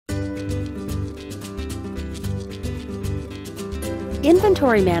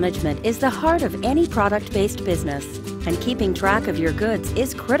Inventory management is the heart of any product-based business, and keeping track of your goods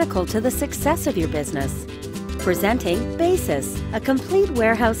is critical to the success of your business. Presenting Basis, a complete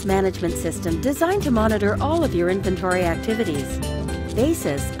warehouse management system designed to monitor all of your inventory activities.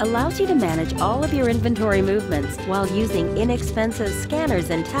 Basis allows you to manage all of your inventory movements while using inexpensive scanners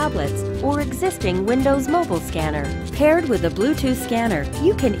and tablets or existing Windows mobile scanner. Paired with a Bluetooth scanner,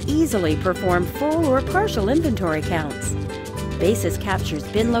 you can easily perform full or partial inventory counts. Basis captures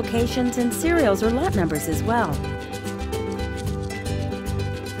bin locations and serials or lot numbers as well.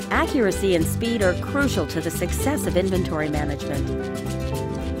 Accuracy and speed are crucial to the success of inventory management.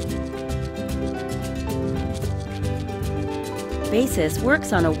 Basis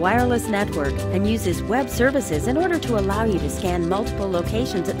works on a wireless network and uses web services in order to allow you to scan multiple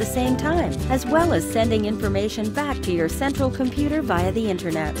locations at the same time, as well as sending information back to your central computer via the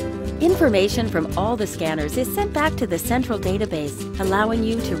internet. Information from all the scanners is sent back to the central database, allowing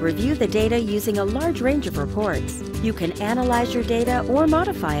you to review the data using a large range of reports. You can analyze your data or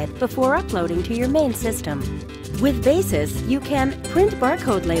modify it before uploading to your main system. With Basis, you can print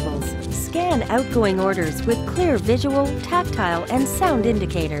barcode labels, scan outgoing orders with clear visual, tactile, and sound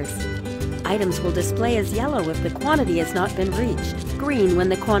indicators. Items will display as yellow if the quantity has not been reached, green when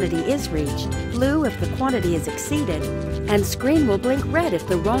the quantity is reached, blue if the quantity is exceeded, and screen will blink red if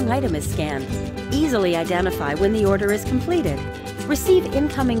the wrong item is scanned. Easily identify when the order is completed. Receive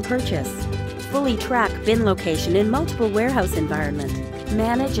incoming purchase. Fully track bin location in multiple warehouse environment.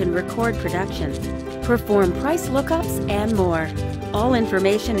 Manage and record production. Perform price lookups and more. All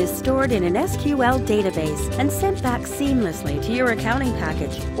information is stored in an SQL database and sent back seamlessly to your accounting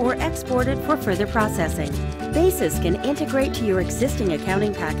package or exported for further processing. Basis can integrate to your existing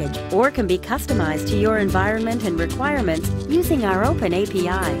accounting package or can be customized to your environment and requirements using our open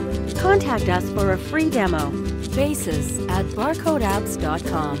API. Contact us for a free demo. Basis at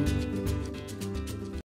BarcodeApps.com.